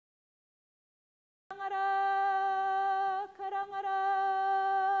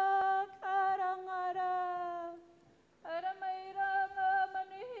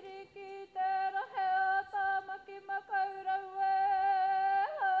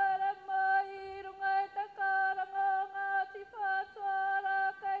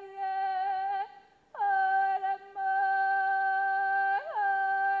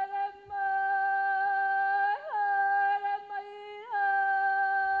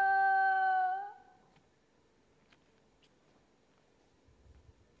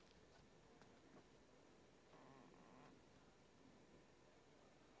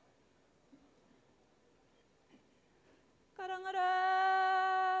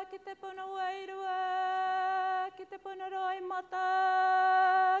Karangara, ki te puna wairua, ki te puna roi mata,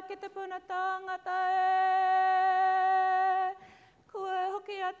 ki te puna tangata e. Kua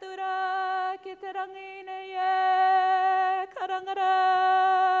hoki atura ki te rangi nei e. Karangara,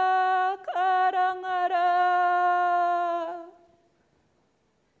 karangara.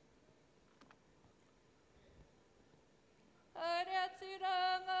 Haere atura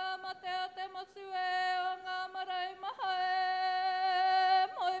ngā mate o te motu e o ngā marae maha e.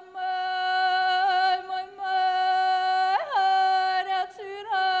 Moi mai, haere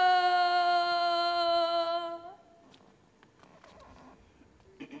atura.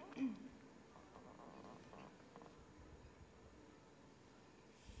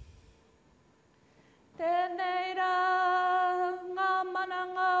 Tēnei rā, ngā mana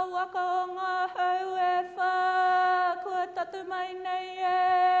ngā waka o ngā hau e whā, kua tatu mai nei e.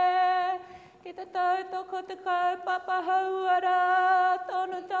 Ki te tautoko te kaupapa hauara,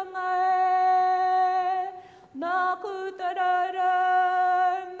 tonutanga e. Nā ku te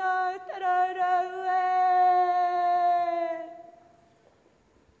raurau, nā te raurau e.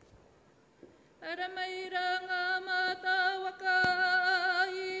 Ara mai rā ngā mata waka,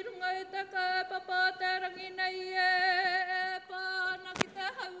 I runga I te kaupapa te rangi nei e. E pāna ki te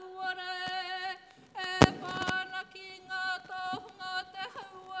hauara e. E pāna ki ngā tohunga te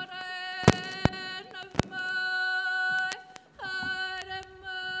hauara e. Nau mai, haere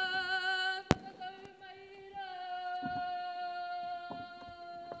mai, whakatau mai rā.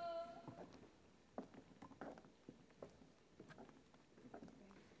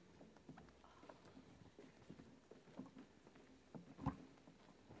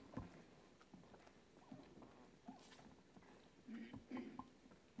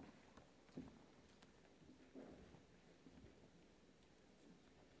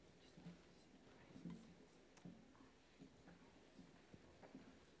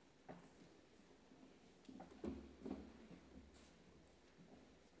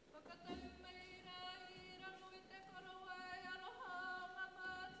 Whakatau mai rā I rango I te koroa e aloha ngā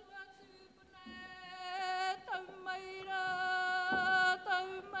mātua tūpuna e. Tau mai rā, tau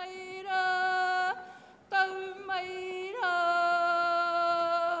mai rā, tau mai rā.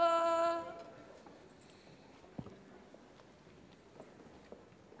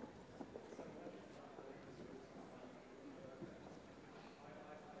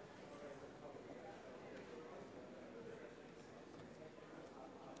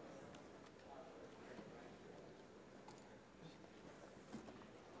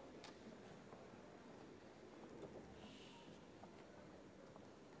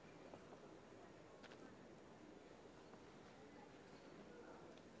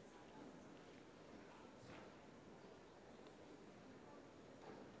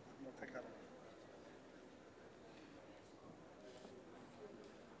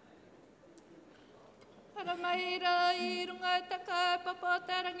 Hara mai rā I runga I te kaupapa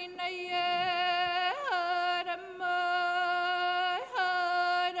te rangi nei e. Haere mai,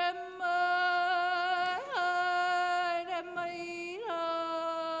 haere mai, haere mai rā.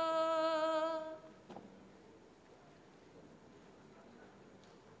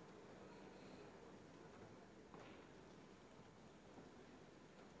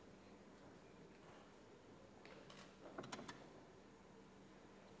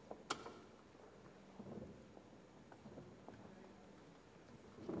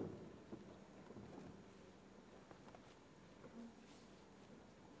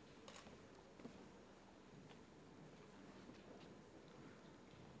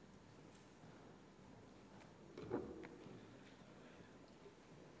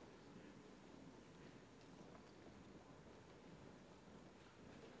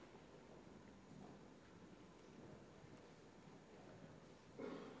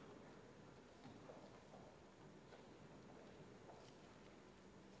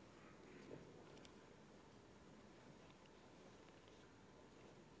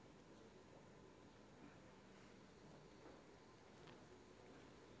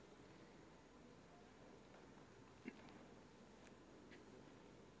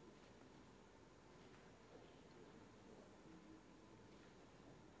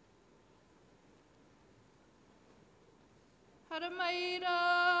 Hara mai rā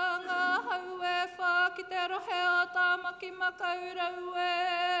ngā hau e whā ki te rohe o tā maki makaurau e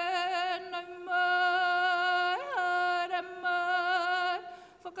nau mai, hara mai,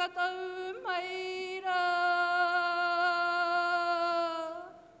 whakatau mai rā.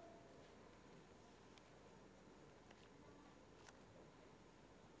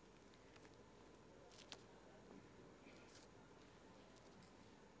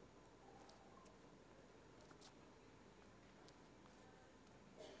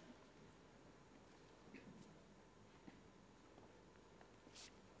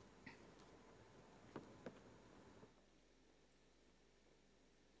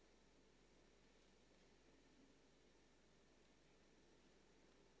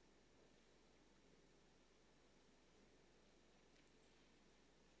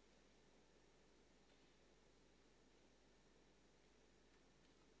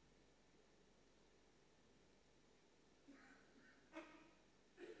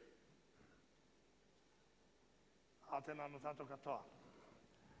 A tēnā no tātou katoa.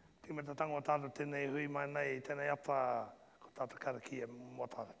 Tīmeta tango tātou tēnei hui mai nei, tēnei apa ko tātou karakia mō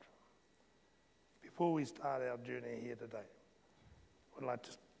tātou. Before we start our journey here today, we'd like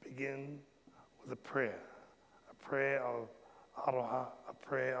to begin with a prayer of aroha, a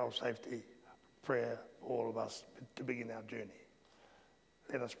prayer of safety, a prayer for all of us to begin our journey.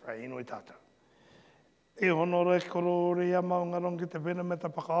 Let us pray. Inui tātou. E honoro e korore ia maungarong ki te wena me te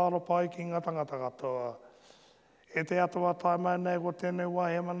whakaaro pai ki ngā tangata katoa. E te atua tai mai nei ko tēnei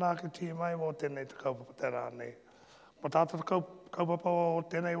wahi mana ki tia mai o tēnei te kaupapa te rānei. Mo tātou kaupapa o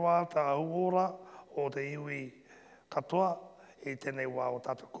tēnei wā ta ahuora o te iwi katoa i tēnei wā o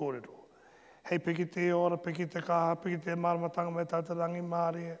tātou kōrero. Hei piki te ora, piki te kaha, piki te maramatanga me tātou rangi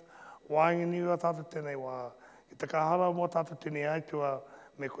mārie, wāingi niwa tātou tēnei wā. I te kahara mo tātou tēnei aitua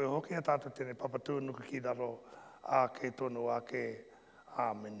me koe hoki a tātou tēnei papatūnuku ki raro a ke tonu a ke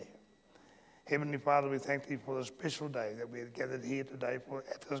āmene. Heavenly Father, we thank Thee for the special day that we have gathered here today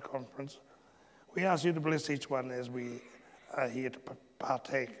at this conference. We ask You to bless each one as we are here to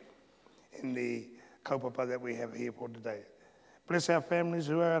partake in the kaupapa that we have here for today. Bless our families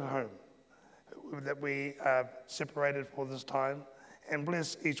who are at home, that we are separated for this time, and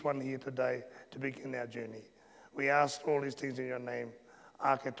bless each one here today to begin our journey. We ask all these things in Your name.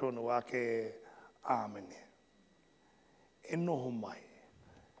 Ake tonu, ake āmene. E noho mai.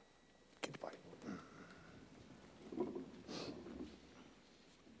 Ki te pai.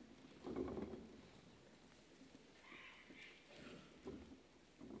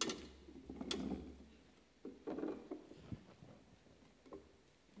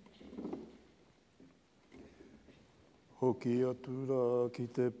 Hoki atura ki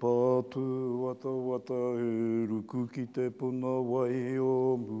te pātu wata wata e ruku ki te puna wai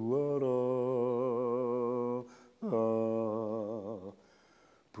o muara.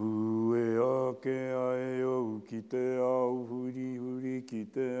 Pue ake ai au ki te ao huri huri ki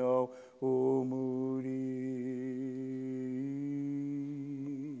te ao o muri.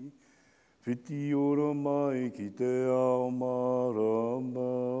 Whiti ora mai ki te ao marama.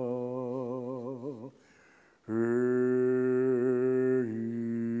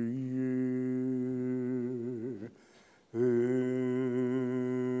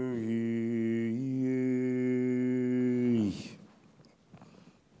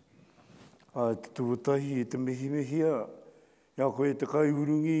 Ai te tuatahi, te mehimehia, ia koe te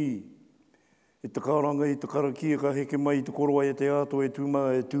kaiurungi, e te karanga i te karakia, ka heke mai i te koroa e te ato e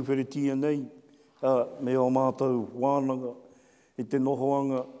tūwheritia nei, me o mātou wānanga, i te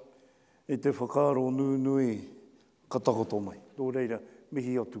nohoanga, e te whakaro nui ka takoto mai. Tō reira,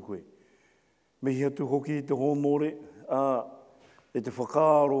 mihi atu koe. Mihi atu hoki i te honore, e te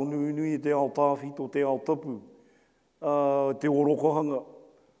whakaro nui te ao tāwhito, te ao tapu, te orokohanga,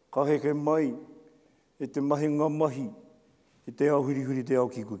 ka heke mai, e te mahinga mahi, e te ao huri te ao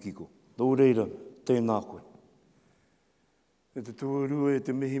kiko. Tō reira, tēnā koe. E te tuarua, e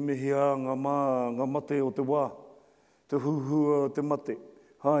te mihi a ngā mate o te wā, te huhua o te mate,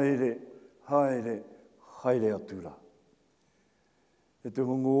 haere atura. E te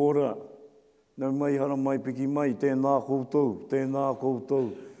hungu ora, nau mai hara mai piki mai, tēnā koutou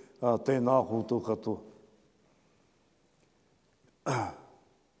katoa.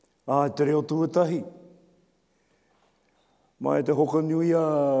 Te reo tuatahi. Mai te hoka nui a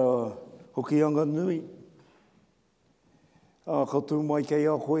hokianga nui. Katou mai kei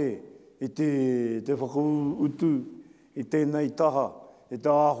a koe, i te whakautu, i tēnei taha, e te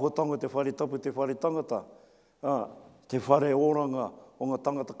āhuatanga, te whare tapu, te whare tangata, te whare oranga o ngā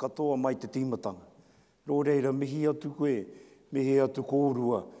tangata katoa mai te tīmatanga. Rō reira, mihi atu koe, mihi atu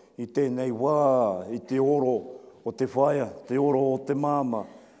kōrua, i tēnei wā, i te oro o te whaia, te oro o te māma,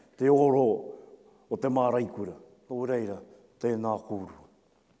 te oro o te māraikura. Nō reira, tēnā kōrua.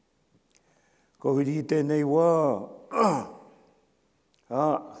 Ko huri i tēnei wā,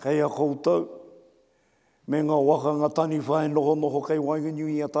 kei a koutou, me ngā waka ngā tani whae noho kei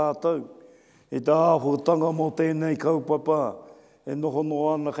waingunui a tātou, e tā āhuatanga mō tēnei kaupapa, e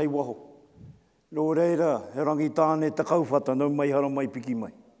noho ana kei waho. Nō reira, he rangi tāne te kauwhata, nau mai hara mai piki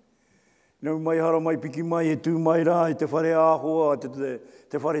mai. Nau mai hara mai piki mai, e tū mai rā, e te whare āhua,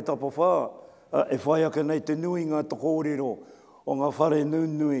 te whare tapawhā, e whai aka nei te nuinga te kōrero o ngā whare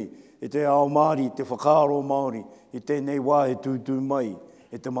nunui, e te ao Māori, te whakaaro Māori, i tēnei wā e tūtū mai,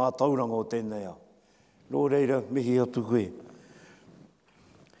 e te mātauranga o tēnei ao. Nō reira, mihi atu koe.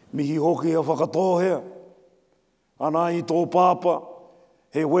 Mihi hoki a whakatohea, ana i tō pāpa,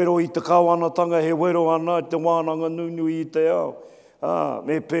 he wero i te kāwanatanga, he wero ana i te wānanga nunui i te ao.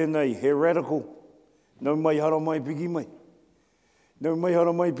 Me pēnei, he radical, nau mai hara mai piki mai. Nau mai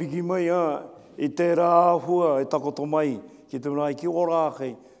hara mai piki mai, i te rā āhua, e takoto mai, ki te marae ki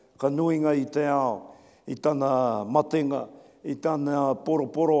orākei, ka nuinga i te ao, i tana matenga, i tana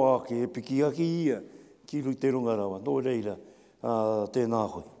poroporo ake, e piki aki ia, ki lui te runga rawa. Nō reira, tēnā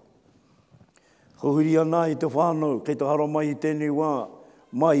hoi. Ko huri ana i te whānau, kei te hara mai i tēnei wā,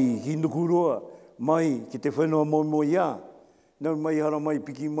 mai hi nukurua, mai ki te whenua moimo ia, nau mai hara mai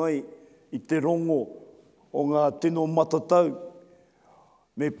piki mai, i te rongo o ngā tino matatau,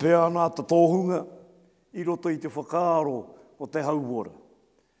 me pēa nā ta tōhunga, i roto i te whakaaro o te hauora.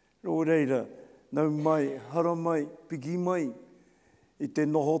 Nō reira, nau mai, hara mai, piki mai, i te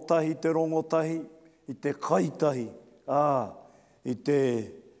noho tahi, te rongo tahi, i te kaitahi, i te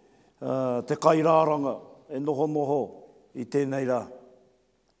kairāranga, e noho i tēnei rā.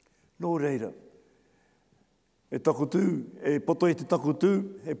 Nō reira, e takutu, e poto i te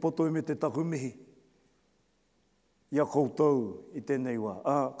takutu, e poto i me te takumihi. Ia koutou i tēnei wā.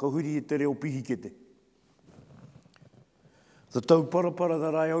 Ka huri i te reo pihikete. The tauparapara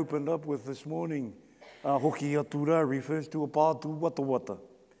that I opened up with this morning, hoki atura, refers to a pātū watawata.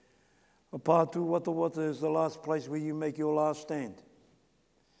 A pātū watawata is the last place where you make your last stand.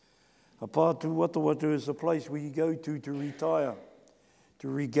 A pātū watawata is the place where you go to retire, to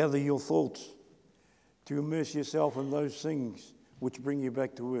regather your thoughts, to immerse yourself in those things which bring you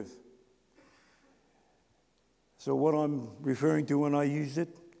back to earth. So what I'm referring to when I use it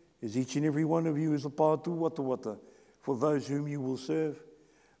is each and every one of you is a pātū watawata, for those whom you will serve,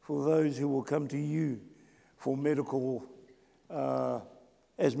 for those who will come to you for medical,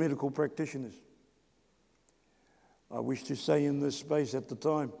 as medical practitioners. I wish to say in this space at the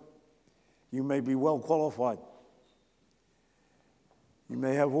time, you may be well qualified. You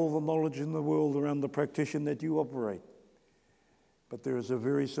may have all the knowledge in the world around the practitioner that you operate, but there is a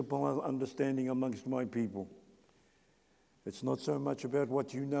very simple understanding amongst my people. It's not so much about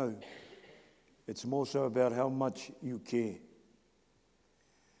what you know, it's more so about how much you care.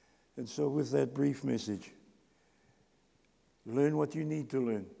 And so with that brief message, learn what you need to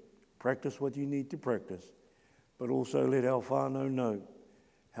learn, practice what you need to practice, but also let our whānau know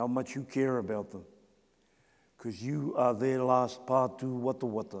how much you care about them, because you are their last pātū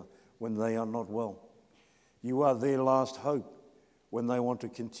watawata when they are not well. You are their last hope when they want to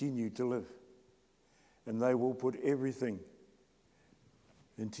continue to live. And they will put everything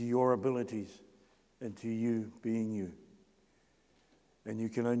into your abilities, into you being you. And you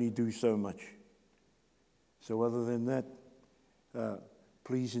can only do so much. So other than that,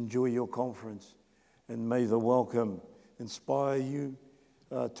 please enjoy your conference, and may the welcome inspire you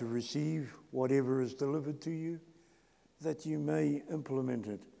to receive whatever is delivered to you, that you may implement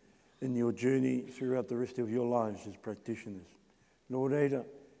it in your journey throughout the rest of your lives as practitioners. Nō reira,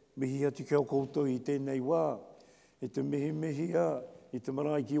 mihi atu kia koutou i tēnei wā, e te mehi i te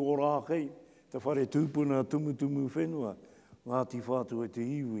marae ki o rākei, te whare tūpuna tumutumu whenua, Ngāti whātua te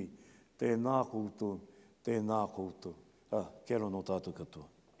iwi, tēnā koutou, tēnā koutou. Kia ora no tātou katoa.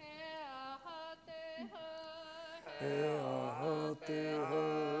 He aha te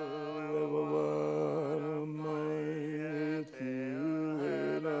hau, e wawara mai e te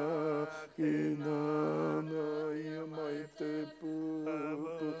uera, ki nāna ia mai te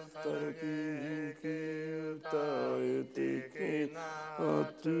pūpu, taraki ki uta e te kena,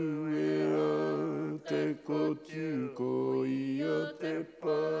 atu e au te kotiu ko ia te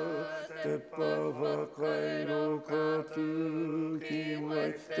pā whakairo katu ki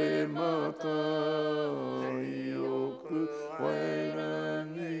wai te mata i oku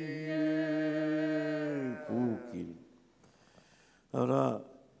wairani e kūkiri. Ara,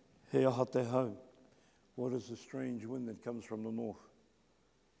 he aha te hau. What is the strange wind that comes from the north?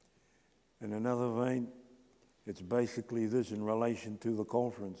 In another vein, It's basically this in relation to the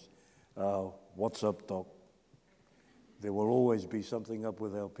conference. What's up, Doc? There will always be something up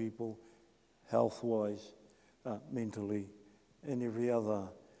with our people, health-wise, mentally, and every other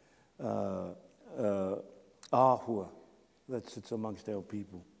āhua that sits amongst our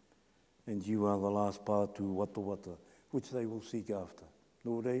people. And you are the last part to wata, which they will seek after.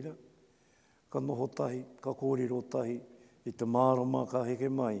 Nō reira, ka noho tahi, ka kōrero tahi, i te mārama ka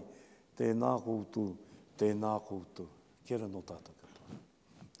heke mai, tēnā koutou, tēnā koutou. Kia ora no tātou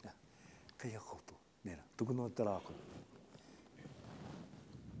katoa. Kei a koutou, nera, tukuna te rākau.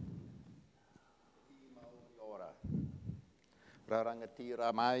 Ora.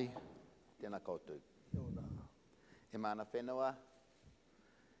 Rarangatira mai, tēnā koutou. He mana whenua,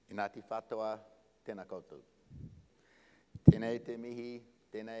 i Ngāti Whātua, tēnā koutou. Tēnei te mihi,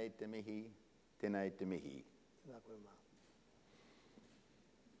 tēnei te mihi, tēnei te mihi.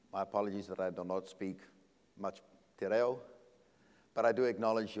 My apologies that I do not speak much te reo, but I do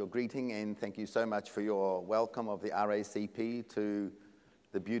acknowledge your greeting and thank you so much for your welcome of the RACP to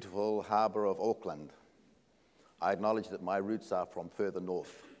the beautiful harbour of Auckland. I acknowledge that my roots are from further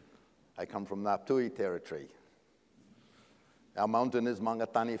north. I come from Ngātui territory. Our mountain is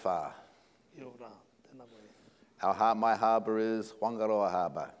Mangataniwha. My harbour is Whangaroa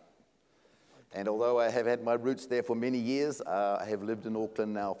Harbour. And although I have had my roots there for many years, I have lived in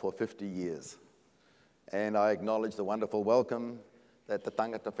Auckland now for 50 years. And I acknowledge the wonderful welcome that the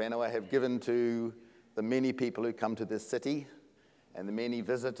tangata whenua have given to the many people who come to this city and the many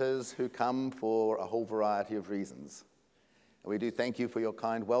visitors who come for a whole variety of reasons. And we do thank you for your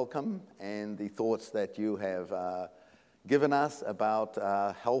kind welcome and the thoughts that you have given us about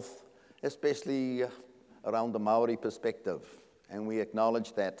health, especially around the Maori perspective. And we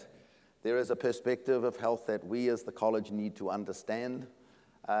acknowledge that there is a perspective of health that we as the college need to understand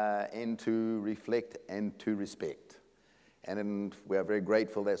and to reflect and to respect. And we are very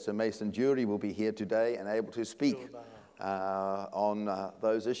grateful that Sir Mason Jury will be here today and able to speak on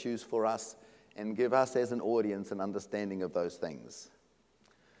those issues for us and give us as an audience an understanding of those things.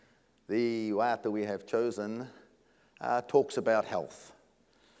 The wāta we have chosen talks about health.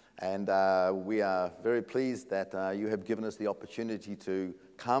 And we are very pleased that you have given us the opportunity to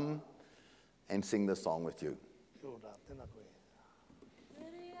come and sing this song with you.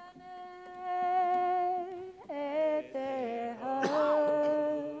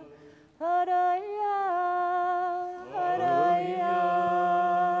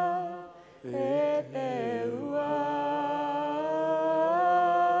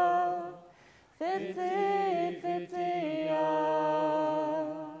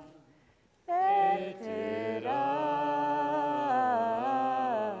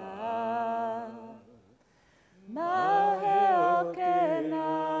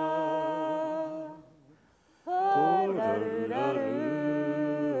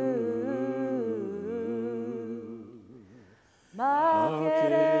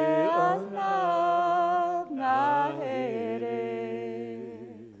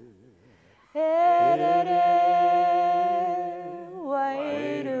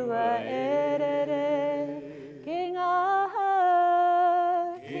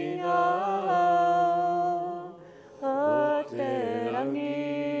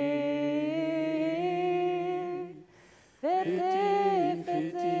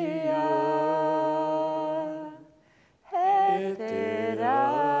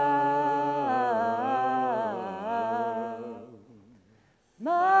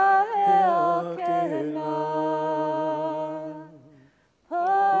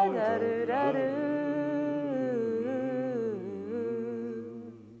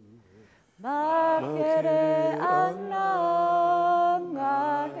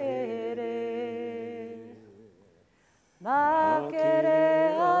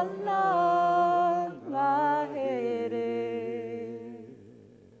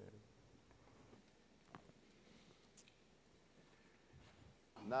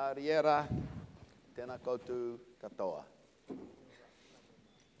 Nā riera, tēnā koutou katoa.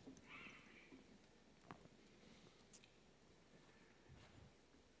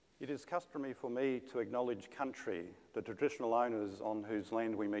 It is customary for me to acknowledge country, the traditional owners on whose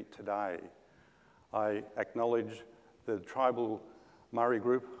land we meet today. I acknowledge the tribal Māori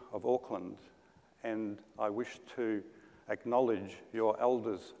group of Auckland, and I wish to acknowledge your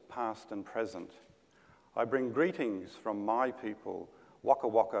elders past and present. I bring greetings from my people, Waka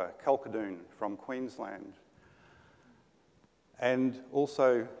Waka, Kalkadoon from Queensland, and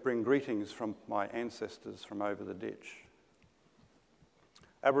also bring greetings from my ancestors from over the ditch.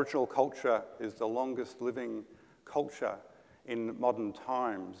 Aboriginal culture is the longest living culture in modern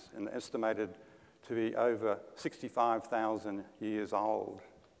times and estimated to be over 65,000 years old.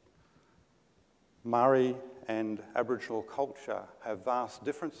 Māori and Aboriginal culture have vast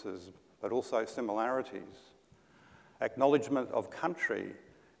differences, but also similarities. Acknowledgement of country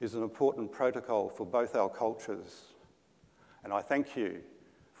is an important protocol for both our cultures. And I thank you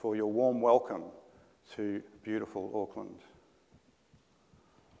for your warm welcome to beautiful Auckland.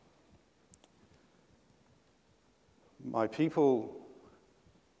 My people,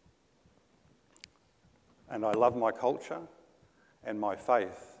 and I love my culture and my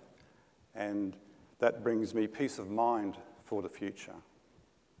faith, and that brings me peace of mind for the future.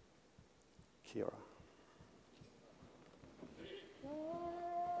 Kia ora.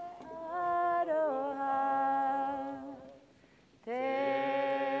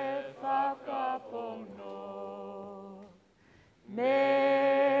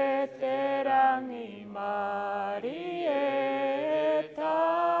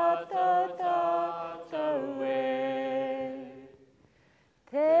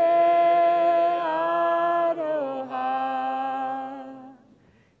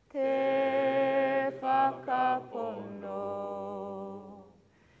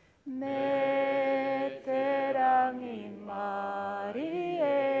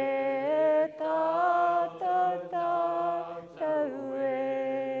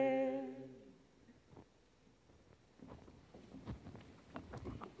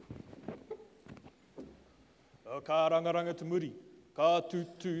 Ka rangaranga te muri, ka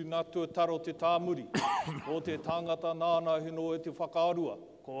tutu nā tua taro te tāmuri, o te tangata nāna hino e te whakaarua,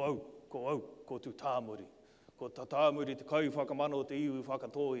 ko tu tāmuri. Ko ta tāmuri te kau whakamano o te iwi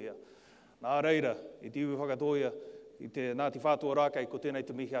whakatohia. Nā reira, i te iwi whakatohia, i te Ngāti Whātua Rākei, ko tēnei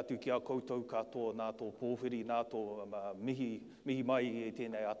te mihi atu ki a koutou katoa, nā tō Pōwhiri, nā tō mihi mai e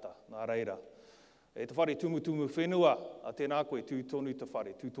tēnei ata. Nā reira. E te whare tumutumu whenua, a tēnā koe tūtonu te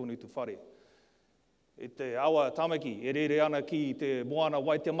whare. E te awa tamaki, e rere ana ki te moana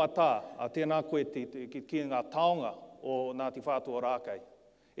Waitemata, a tēnā koe ki ngā taonga o Ngāti Whātua Rākei.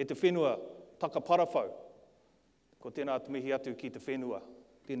 E te whenua takaparawhau, ko tēnā te mihi atu ki te whenua,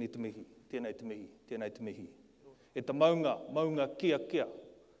 tēnei te mihi. E te maunga kia,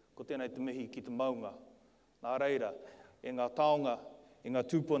 ko tēnei te mihi ki te maunga. Nā reira, e ngā taonga, e ngā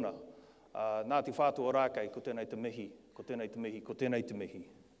tūpuna, Ngāti Whātua Rākei, ko tēnei te mihi.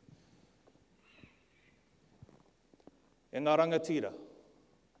 E ngā rangatira,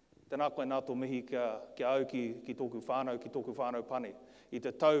 tēnā koe nā tō mihi kia au ki tōku whānau pane. I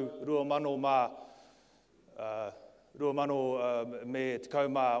te tau 2000 me te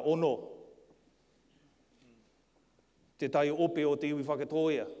kaumā ono, te tai ope o te iwi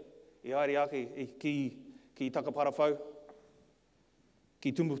whakatohia, i haere ake ki takaparawhau, ki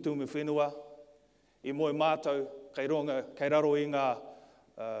tumutumu whenua, i moe mātou, kei raro i ngā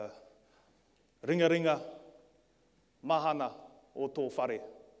ringa, mahana o tō whare.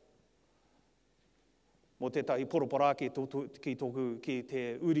 Mo tētahi poropora ki te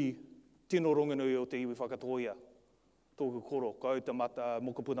uri tino ronganui o te iwi whakatohia. Tōku koro, ko au te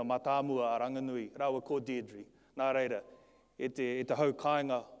mokopuna matāmua a ranganui, rawa ko Deirdre. Nā reira, e te hau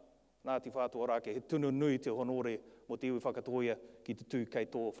kāinga Ngāti Whātua Rākei, he tunu nui te honore mo te iwi whakatohia ki te tū kei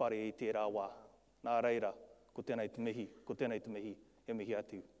tō whare i tērā wā. Nā reira, ko tēnei te mihi, he mihi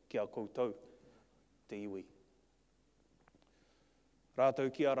atu ki a koutou te iwi.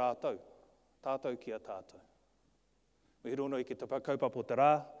 Rātou ki a rātou, tātou ki a tātou. Me hirono i ki te kaupapa o te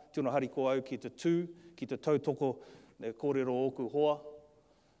rā, tino hari ko au ki te tū, ki te tautoko, ne kōrero oku hoa.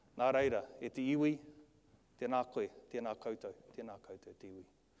 Nā reira, e te iwi, tēnā koe, tēnā koutou te iwi.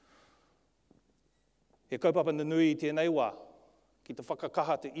 He kaupapa nui i tēnei wā, ki te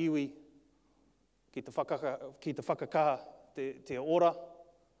whakakaha te iwi, ki te whakakaha te ora,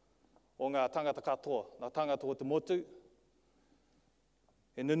 o ngā tangata katoa, ngā tangata o te motu,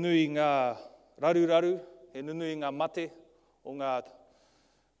 he nunui ngā raru, he nunui ngā mate o ngā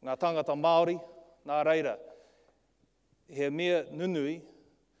tangata Māori. Nā reira, he mea nunui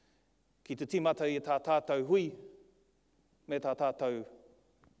ki te timata i tā tātou hui me tā tātou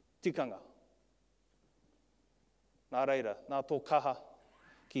tikanga. Nā reira, nā tō kaha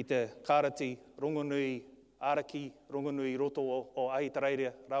ki te karati, rongonui, araki, rongonui roto o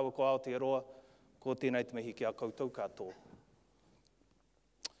ahitareiria, rawa ko Aotearoa, ko tēnei te mihi ki a koutou katoa.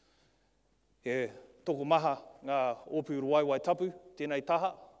 He toko maha ngā opu ruaiwai tapu, tēnei taha.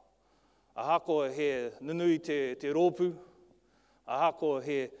 Ahako he nunui te rōpu. Ahako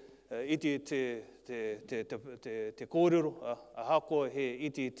he iti te kōrero. Ahako he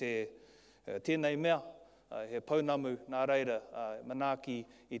iti tēnei mea. He paunamu nā reira manaaki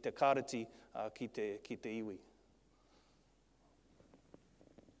i te karati ki te iwi.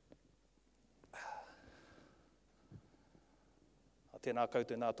 Tēnā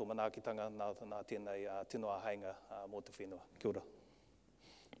koutou nā tō manaakitanga nā tēnei tino āheinga mō te whenua. Kia ora.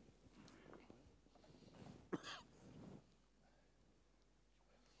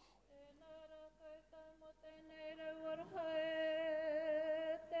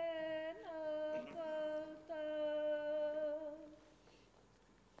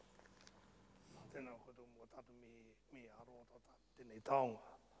 Tēnā koutou mō tātou mi aroha tata tēnei taonga,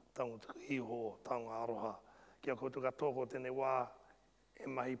 taonga tuku iho, taonga aroha. Kia koutou katoa tēnei wā, e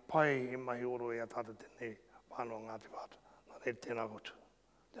mahi pai, e mahi oro e a tātou tēnei whānau Ngāti Whātua. Nā reira tēnā koutou,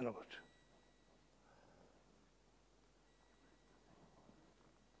 tēnā koutou.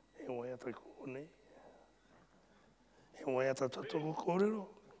 E wai ata kōne, e wai ata tatoko kōrero,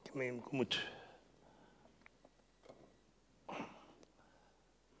 ki mei mkumutu.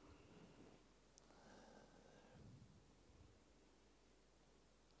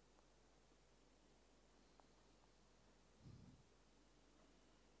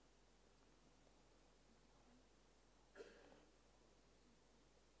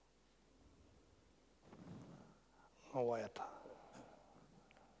 Ngā waiata.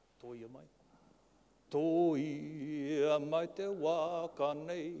 Tōia mai. Tōia mai te waka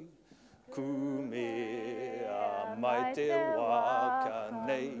nei, kumea mai te waka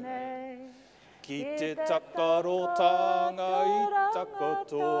nei. Ki te takarotanga i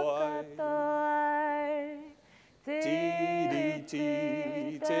takotoai, tiriti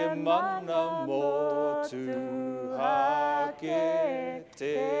te mana motu hake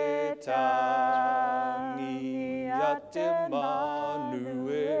te tangi a te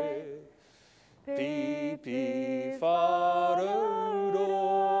manue, pipi wharauro,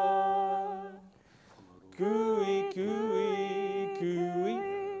 kui, kui, kui,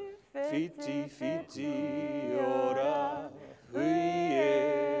 whiti, whiti ora, hui e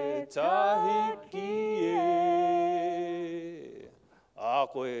tahiki e. A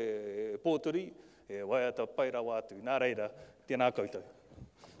koe Pōwhiri, e waiata paira wātu. Nā reira, tēnā koutou.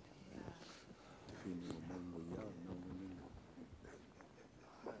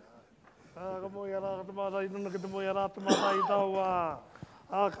 Ka moi ara ka te mātai, nuna ka te moi ara te mātai i tau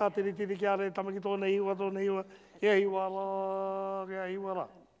ka tiri tiri ki are tamaki tōna hiwa, kia hiwa la, kia hiwa la.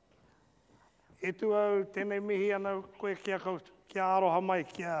 E tu au tēnei mihi anau koe kia koutou, kia aroha mai,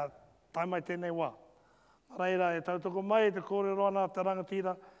 kia tai mai tēnei wā. Reira, e tautoko mai, te kōrero ana, te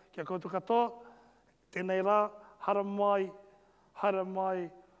rangatira, kia koutou katoa, tēnei rā, hara mai,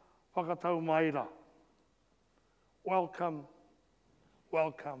 whakatau mai rā. Welcome,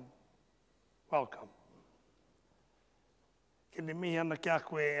 welcome, welcome. Ke ne mihi ana kia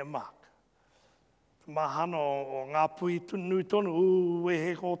koe e Mark. Te mahana o ngā pui nui tonu, e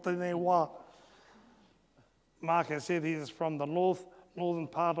he ko tēnei wā. Mark has said he is from the northern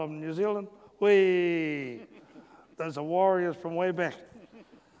part of New Zealand. Whee! Those are warriors from way back.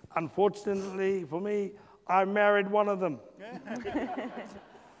 Unfortunately for me, I married one of them.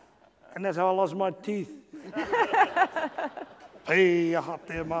 And that's how I lost my teeth. Pei aha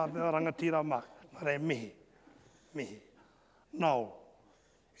te rangatira Mark. Nare mihi, mihi. No,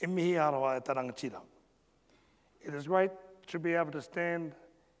 e mihi aroa e te rangatira. It is great to be able to stand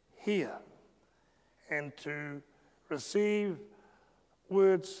here and to receive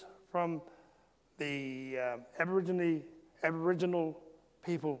words from the Aboriginal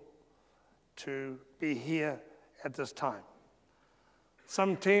people to be here at this time.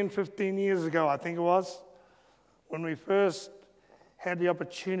 Some 10, 15 years ago, I think it was, when we first had the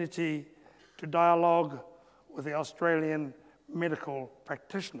opportunity to dialogue with the Australian medical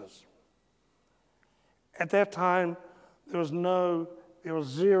practitioners. At that time, there was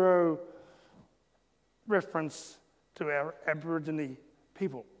zero reference to our Aboriginal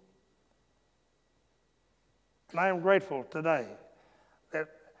people. And I am grateful today that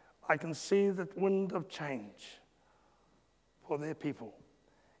I can see the wind of change for their people.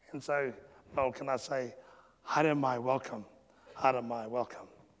 And so, Noel, can I say, haere mai, welcome, haere mai, welcome.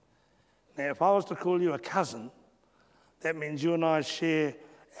 Now, if I was to call you a cousin, that means you and I share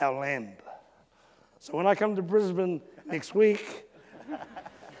our land. So when I come to Brisbane next week,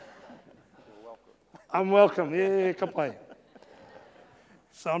 I'm welcome. Yeah, ka pai.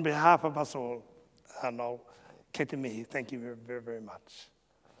 So on behalf of us all, Noel, kei te mihi, thank you very, very, very much.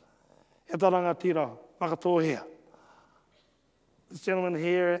 E tā rangatira, whakatōhea. This gentleman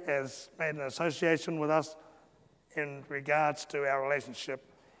here has made an association with us in regards to our relationship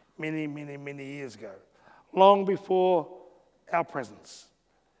many, many, many years ago, long before our presence.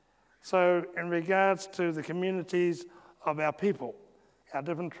 So in regards to the communities of our people, our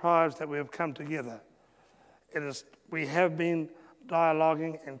different tribes that we have come together, we have been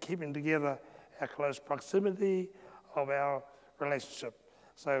dialoguing and keeping together our close proximity of our relationship.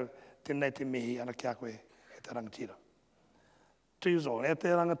 So, tēnei te mihi ana ki a koe e te rangatira. To you all, e te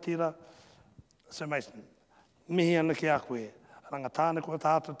rangatira, Sir Mason, mihi ana ki a koe, rangatāne ko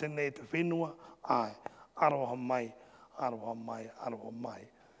tātou tēnei te whenua, ai, aroha mai, aroha mai, aroha mai.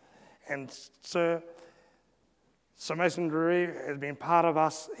 And Sir Mason Drury has been part of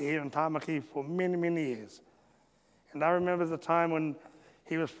us here in Tāmaki for many, many years. And I remember the time when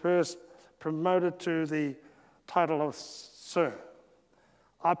he was first promoted to the title of Sir.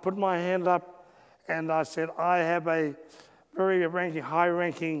 I put my hand up and I said, I have a very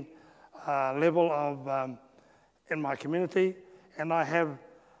high-ranking level of in my community, and I have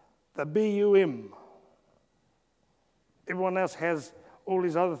the BUM. Everyone else has all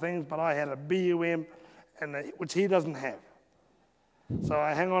these other things, but I had a BUM, which he doesn't have. So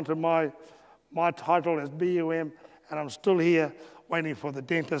I hang on to my title as BUM, and I'm still here waiting for the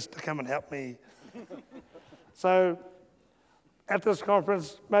dentist to come and help me. So at this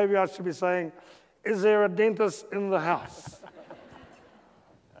conference, maybe I should be saying, is there a dentist in the house?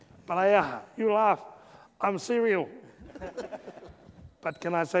 But you laugh, I'm serial. But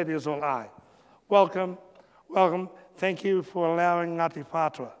can I say to you all, welcome, welcome. Thank you for allowing Ngāti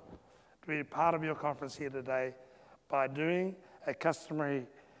Whātua to be part of your conference here today by doing a customary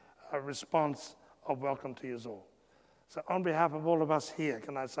response of welcome to you all. So on behalf of all of us here,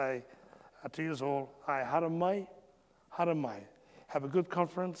 can I say to you all, hara mai, hara mai. Have a good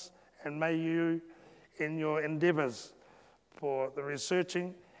conference, and may you, in your endeavours for the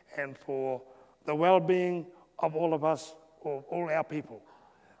researching and for the well-being of all of us, or all our people,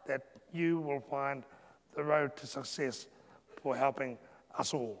 that you will find the road to success for helping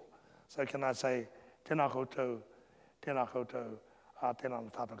us all. So can I say, tēnā koutou, tēnā koutou,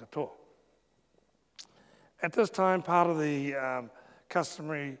 tēnā tātou katoa. At this time, part of the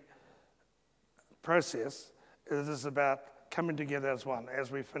customary process is about coming together as one,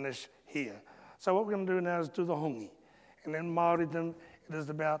 as we finish here. So what we're going to do now is do the hongi. And in Māoridom, it is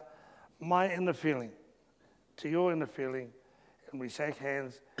about my inner feeling to your inner feeling, and we shake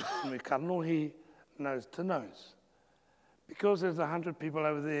hands, and we kanohi nose to nose. Because there's 100 people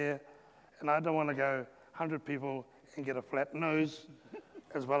over there, and I don't want to go 100 people and get a flat nose,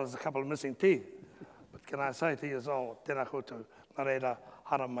 as well as a couple of missing teeth. But can I say to you all, tēnā koutou, nā reira,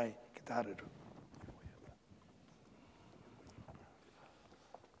 hara mai ki te hareru.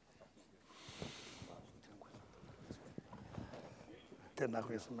 Tēnā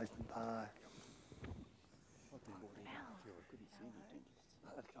koe Sir Mason tāi.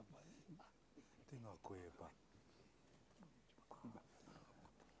 Tēnā koe pa.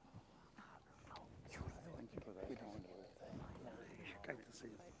 Great to see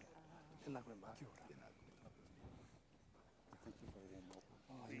you. Tēnā koe mā.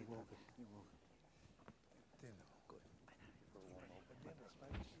 Oh, you're welcome. You're welcome. Tēnā koe.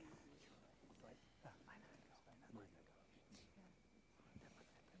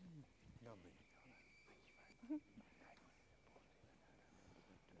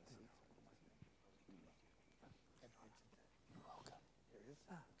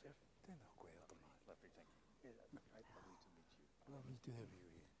 Lovely to have you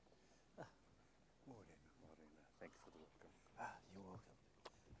here. Morena. Thanks for the welcome. You're welcome.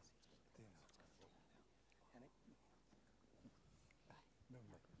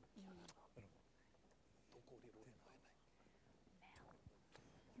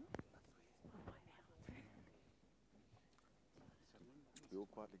 We all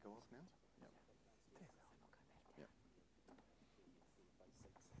quietly go off now?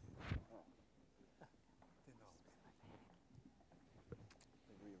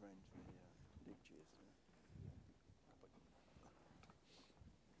 Rearrange the big chairs.